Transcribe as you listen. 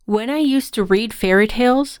When I used to read fairy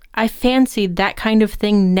tales, I fancied that kind of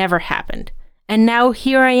thing never happened. And now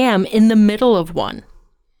here I am in the middle of one.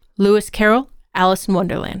 Lewis Carroll, Alice in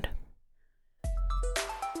Wonderland.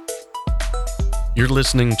 You're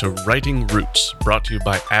listening to Writing Roots, brought to you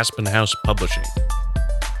by Aspen House Publishing.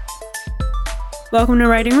 Welcome to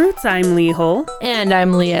Writing Roots. I'm Lee Hull. And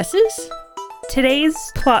I'm Lee Esses. Today's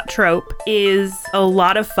plot trope is a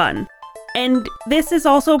lot of fun. And this is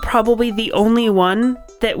also probably the only one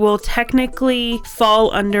that will technically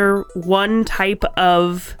fall under one type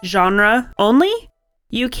of genre only.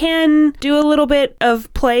 You can do a little bit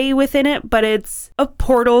of play within it, but it's a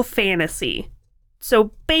portal fantasy.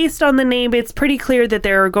 So based on the name, it's pretty clear that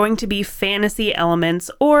there are going to be fantasy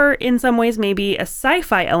elements, or in some ways maybe a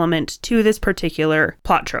sci-fi element to this particular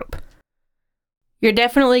plot trope. You're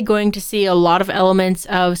definitely going to see a lot of elements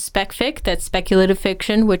of spec fic, that's speculative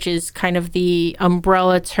fiction, which is kind of the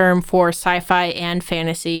umbrella term for sci-fi and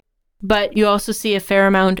fantasy. But you also see a fair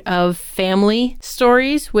amount of family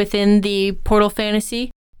stories within the portal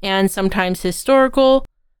fantasy, and sometimes historical,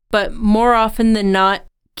 but more often than not,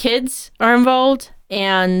 kids are involved,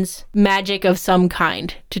 and magic of some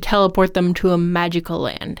kind to teleport them to a magical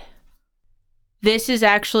land. This is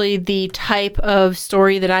actually the type of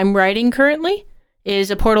story that I'm writing currently,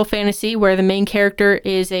 is a portal fantasy where the main character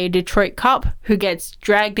is a Detroit cop who gets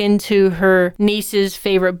dragged into her niece's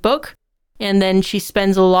favorite book, and then she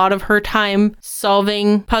spends a lot of her time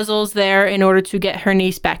solving puzzles there in order to get her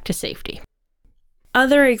niece back to safety.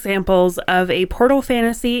 Other examples of a portal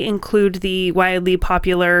fantasy include the widely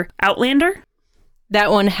popular Outlander.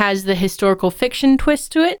 That one has the historical fiction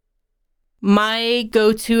twist to it. My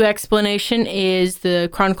go-to explanation is the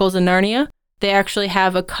Chronicles of Narnia. They actually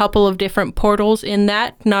have a couple of different portals in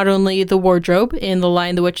that, not only the wardrobe in The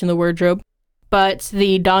Lion, the Witch, and the Wardrobe, but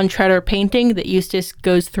the Don Treader painting that Eustace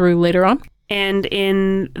goes through later on. And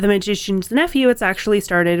in The Magician's Nephew, it's actually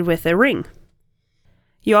started with a ring.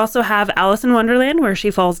 You also have Alice in Wonderland, where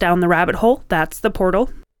she falls down the rabbit hole. That's the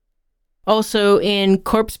portal. Also in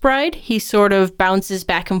Corpse Bride, he sort of bounces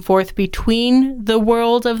back and forth between the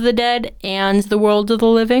world of the dead and the world of the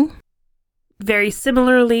living. Very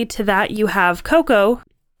similarly to that, you have Coco,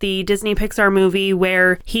 the Disney Pixar movie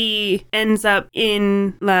where he ends up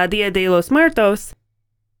in La Dia de los Muertos,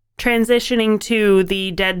 transitioning to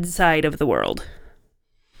the dead side of the world.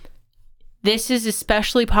 This is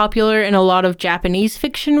especially popular in a lot of Japanese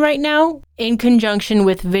fiction right now, in conjunction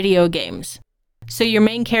with video games. So your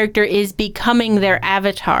main character is becoming their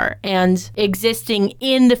avatar and existing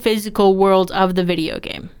in the physical world of the video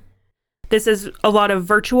game. This is a lot of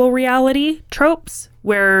virtual reality tropes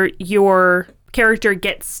where your character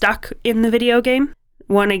gets stuck in the video game.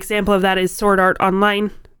 One example of that is Sword Art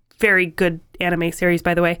Online. Very good anime series,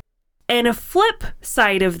 by the way. And a flip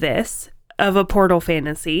side of this, of a portal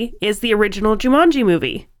fantasy, is the original Jumanji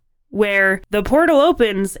movie, where the portal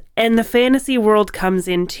opens and the fantasy world comes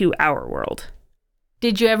into our world.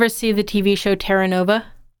 Did you ever see the TV show Terra Nova?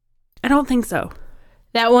 I don't think so.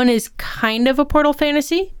 That one is kind of a portal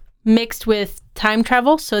fantasy, mixed with time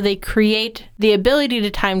travel, so they create the ability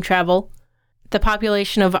to time travel. The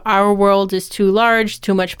population of our world is too large,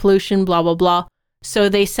 too much pollution, blah, blah, blah. So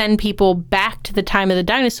they send people back to the time of the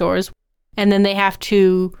dinosaurs, and then they have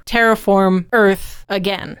to terraform Earth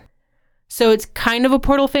again. So it's kind of a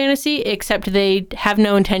portal fantasy, except they have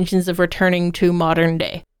no intentions of returning to modern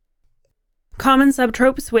day. Common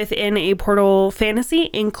subtropes within a portal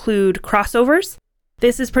fantasy include crossovers.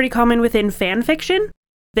 This is pretty common within fan fiction.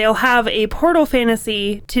 They'll have a portal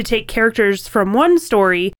fantasy to take characters from one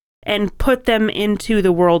story and put them into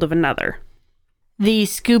the world of another. The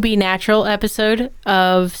Scooby Natural episode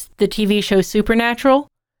of the TV show Supernatural,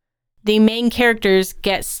 the main characters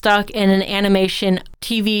get stuck in an animation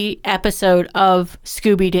TV episode of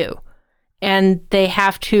Scooby-Doo, and they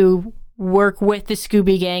have to work with the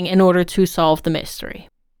Scooby Gang in order to solve the mystery.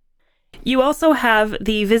 You also have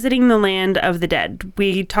the Visiting the Land of the Dead.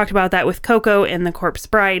 We talked about that with Coco and the Corpse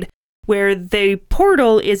Bride, where the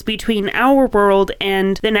portal is between our world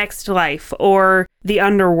and the next life, or the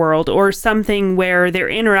underworld, or something where they're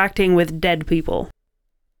interacting with dead people.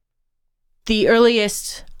 The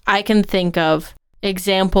earliest I can think of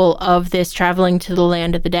example of this traveling to the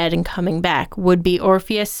land of the dead and coming back would be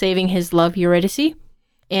Orpheus saving his love Eurydice.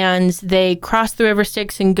 And they cross the river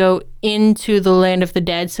Styx and go into the land of the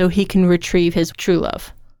dead so he can retrieve his true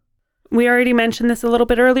love. We already mentioned this a little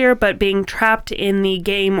bit earlier, but being trapped in the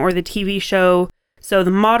game or the TV show, so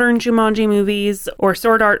the modern Jumanji movies or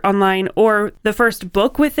Sword Art Online, or the first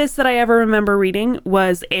book with this that I ever remember reading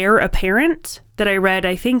was Heir Apparent, that I read,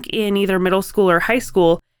 I think, in either middle school or high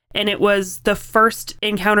school. And it was the first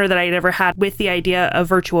encounter that I'd ever had with the idea of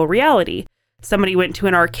virtual reality. Somebody went to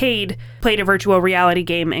an arcade, played a virtual reality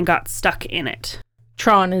game, and got stuck in it.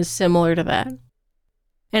 Tron is similar to that.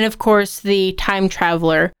 And of course, the time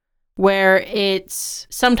traveler, where it's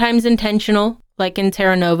sometimes intentional, like in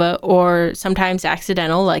Terra Nova, or sometimes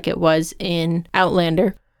accidental, like it was in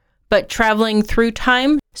Outlander, but traveling through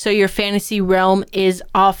time, so your fantasy realm is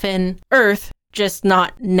often Earth, just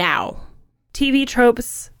not now. TV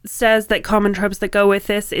Tropes says that common tropes that go with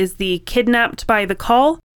this is the kidnapped by the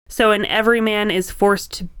call, so an everyman is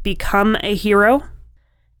forced to become a hero.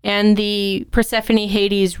 And the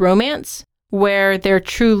Persephone-Hades romance, where their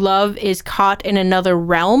true love is caught in another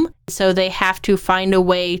realm, so they have to find a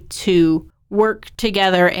way to work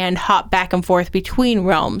together and hop back and forth between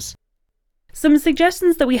realms. Some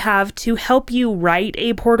suggestions that we have to help you write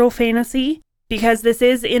a portal fantasy, because this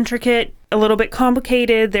is intricate, a little bit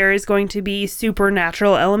complicated, there is going to be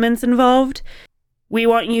supernatural elements involved. We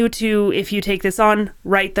want you to, if you take this on,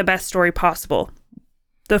 write the best story possible.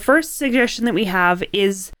 The first suggestion that we have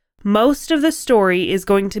is most of the story is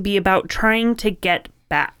going to be about trying to get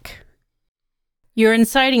back. Your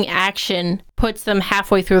inciting action puts them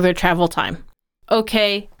halfway through their travel time.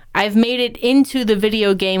 Okay, I've made it into the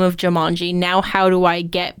video game of Jumanji. Now how do I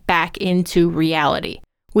get back into reality?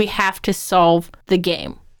 We have to solve the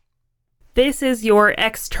game. This is your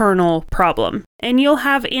external problem. And you'll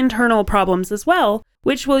have internal problems as well,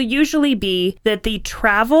 which will usually be that the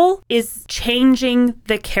travel is changing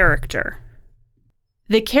the character.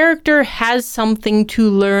 The character has something to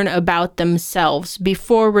learn about themselves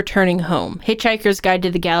before returning home. Hitchhiker's Guide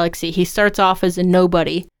to the Galaxy, he starts off as a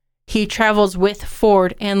nobody. He travels with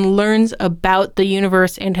Ford and learns about the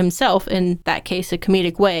universe and himself, in that case a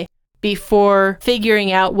comedic way, before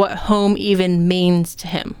figuring out what home even means to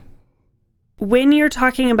him. When you're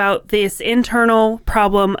talking about this internal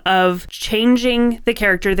problem of changing the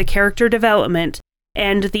character development,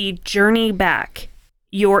 and the journey back,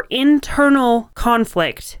 your internal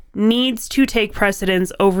conflict needs to take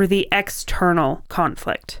precedence over the external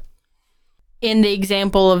conflict. In the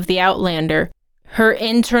example of the Outlander, her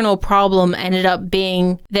internal problem ended up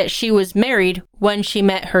being that she was married when she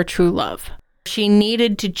met her true love. She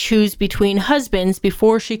needed to choose between husbands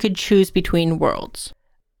before she could choose between worlds.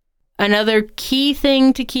 Another key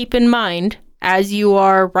thing to keep in mind as you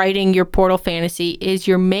are writing your portal fantasy is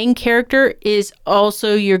your main character is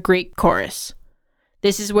also your Greek chorus.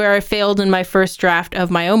 This is where I failed in my first draft of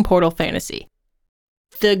my own portal fantasy.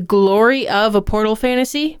 The glory of a portal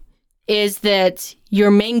fantasy is that your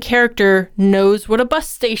main character knows what a bus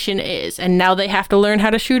station is, and now they have to learn how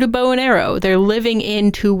to shoot a bow and arrow. They're living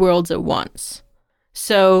in two worlds at once.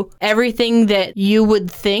 So everything that you would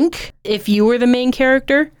think if you were the main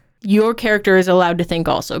character, your character is allowed to think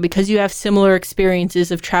also, because you have similar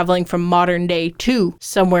experiences of traveling from modern day to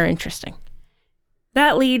somewhere interesting.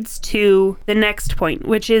 That leads to the next point,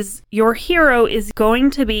 which is your hero is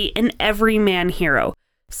going to be an everyman hero.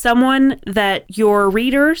 Someone that your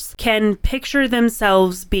readers can picture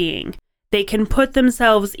themselves being. They can put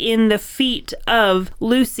themselves in the feet of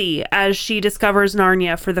Lucy as she discovers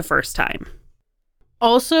Narnia for the first time.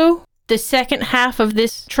 Also, the second half of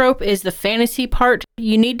this trope is the fantasy part.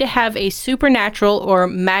 You need to have a supernatural or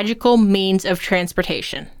magical means of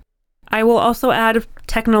transportation. I will also add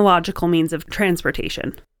technological means of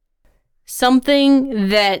transportation. Something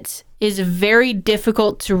that is very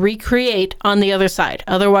difficult to recreate on the other side.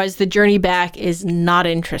 Otherwise, the journey back is not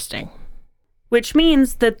interesting. Which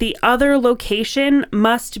means that the other location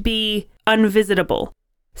must be unvisitable.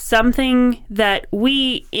 Something that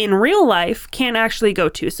we in real life can't actually go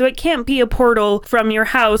to. So it can't be a portal from your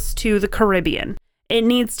house to the Caribbean. It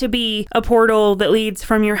needs to be a portal that leads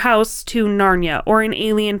from your house to Narnia, or an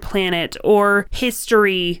alien planet, or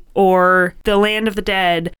history, or the land of the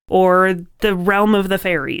dead, or the realm of the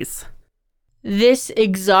fairies. This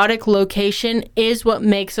exotic location is what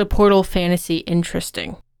makes a portal fantasy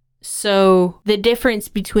interesting. So the difference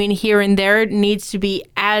between here and there needs to be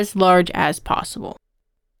as large as possible.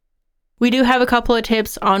 We do have a couple of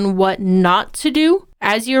tips on what not to do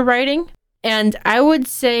as you're writing, and I would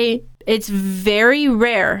say it's very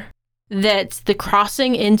rare that the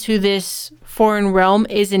crossing into this foreign realm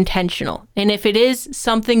is intentional. And if it is,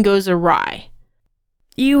 something goes awry.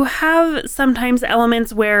 You have sometimes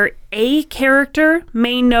elements where a character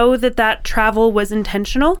may know that that travel was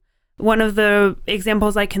intentional. One of the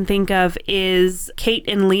examples I can think of is Kate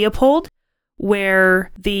and Leopold,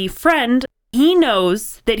 where the friend, he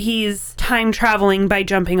knows that he's time traveling by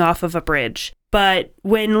jumping off of a bridge. But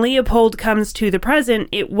when Leopold comes to the present,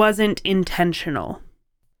 it wasn't intentional.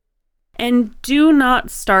 And do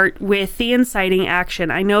not start with the inciting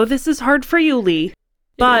action. I know this is hard for you, Lee,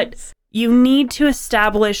 but you need to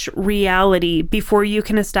establish reality before you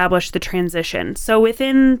can establish the transition. So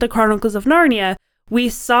within the Chronicles of Narnia, we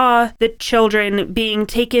saw the children being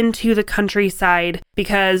taken to the countryside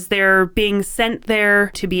because they're being sent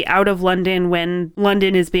there to be out of London when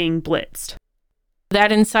London is being blitzed.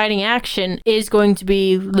 That inciting action is going to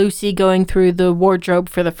be Lucy going through the wardrobe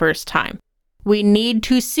for the first time. We need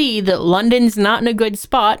to see that London's not in a good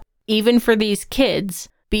spot, even for these kids,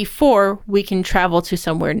 before we can travel to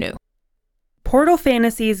somewhere new. Portal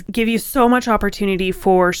fantasies give you so much opportunity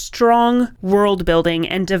for strong world building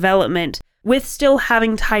and development, with still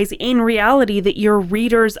having ties in reality that your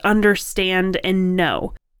readers understand and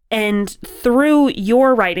know. And through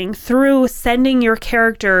your writing, through sending your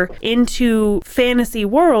character into fantasy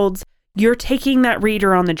worlds, you're taking that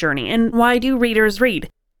reader on the journey. And why do readers read?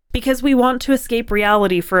 Because we want to escape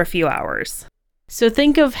reality for a few hours. So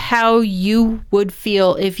think of how you would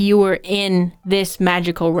feel if you were in this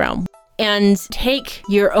magical realm. And take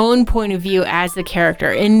your own point of view as the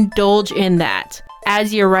character. Indulge in that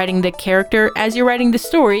as you're writing the character, as you're writing the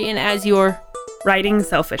story, and as you're writing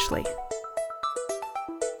selfishly.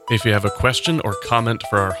 If you have a question or comment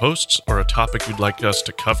for our hosts or a topic you'd like us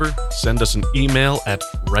to cover, send us an email at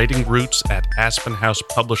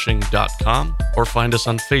writingroots@aspenhousepublishing.com or find us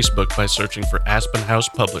on Facebook by searching for Aspen House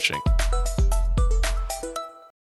Publishing.